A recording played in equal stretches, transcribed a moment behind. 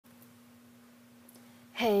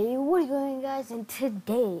Hey, what are you doing, guys? And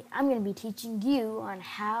today I'm going to be teaching you on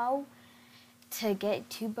how to get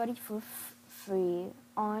TubeBuddy for free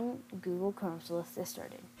on Google Chrome. So let's get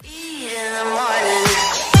started.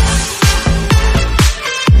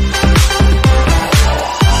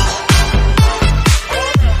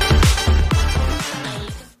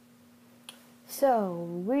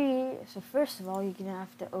 So first of all, you're going to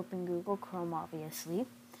have to open Google Chrome, obviously,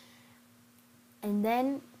 and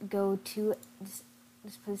then go to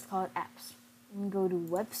this place called Apps, and go to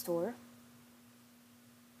Web Store,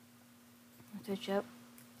 search up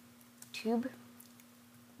TubeBuddy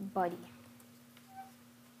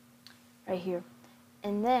right here,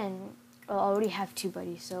 and then I already have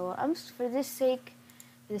TubeBuddy. So for the sake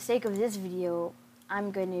of this video, I'm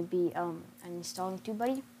going to be uninstalling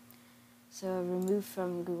TubeBuddy. So remove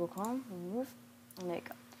from Google Chrome, remove, and there you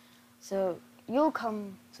go. So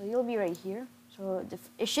you'll be right here. So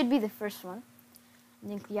it should be the first one. And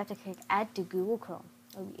then you have to click Add to Google Chrome.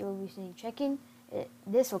 It will be saying checking.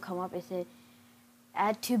 This will come up. It says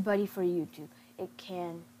Add TubeBuddy for YouTube. It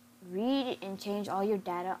can read and change all your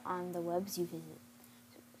data on the webs you visit.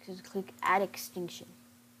 So just click Add Extension.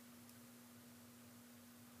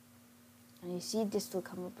 And you see this will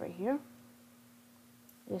come up right here.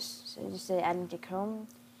 Just say adding to Chrome,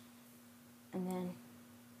 and then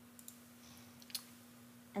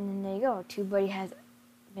there you go. TubeBuddy has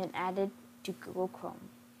been added to Google Chrome.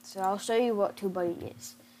 So I'll show you what TubeBuddy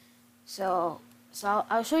is. So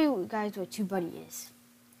I'll show you guys what TubeBuddy is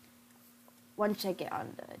once I get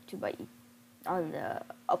on the TubeBuddy on the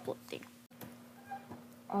upload thing.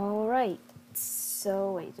 All right.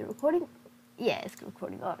 So wait, is it recording? Yeah, it's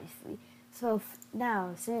recording, obviously. So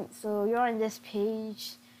so you're on this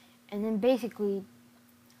page, and then basically,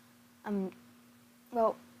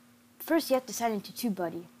 well, first you have to sign into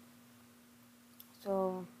TubeBuddy.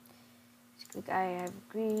 So just click I have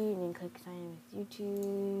agreed, and then click sign in with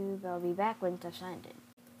YouTube. I'll be back once I've signed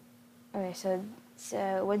in. Okay,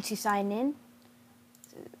 so once you sign in,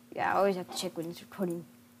 yeah, I always have to check when it's recording,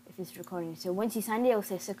 if it's recording. So once you sign in, it will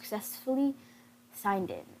say successfully signed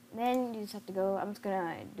in. Then you just have to go. I'm just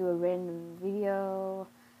gonna do a random video.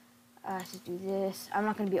 Just do this. I'm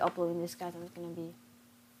not gonna be uploading this, guys. I'm just gonna be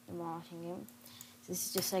demolishing it. So this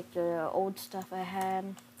is just like the old stuff I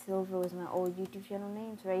had. Silver was my old YouTube channel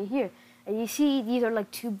name. It's right here. And you see, these are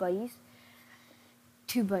like TubeBuddies.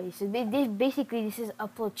 So basically, this is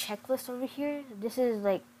upload checklist over here. This is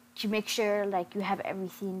like to make sure like you have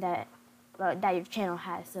everything that your channel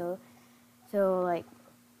has. So like,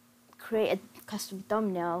 create a custom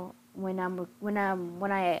thumbnail when I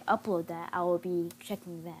upload that. I will be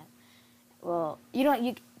checking that. Well, you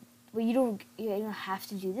don't have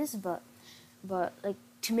to do this, but like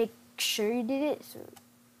to make sure you did it. So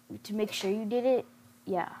to make sure you did it,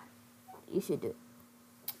 yeah, you should do it.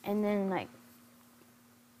 And then like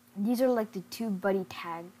these are like the TubeBuddy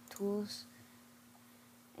tag tools.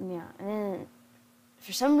 And yeah, and then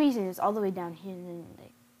for some reason it's all the way down here, and then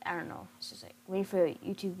like I don't know, it's just like wait for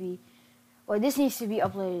YouTube to be. Well, this needs to be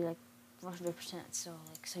uploaded like 100%, so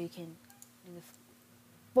you can do the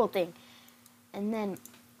full thing, and then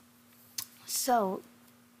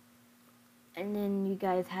you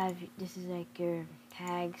guys have, this is like your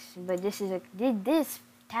tags, but this is this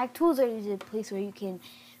tag tools are a place where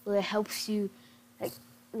it helps you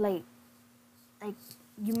like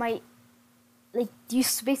you might you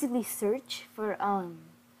basically search for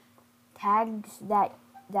tags that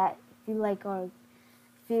feel like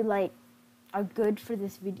are good for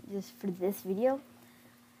this video.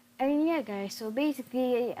 And yeah, guys, so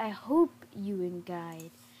basically I hope you guys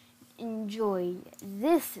enjoy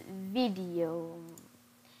this video,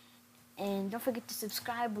 and don't forget to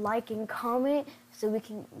subscribe, like, and comment so I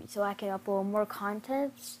can upload more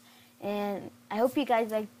contents. And I hope you guys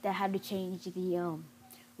like how to change the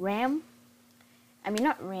RAM. I mean,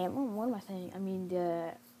 not RAM, what am I saying? I mean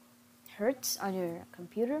the hertz on your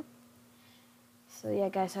computer. So yeah,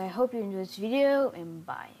 guys, so I hope you enjoyed this video, and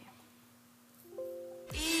bye.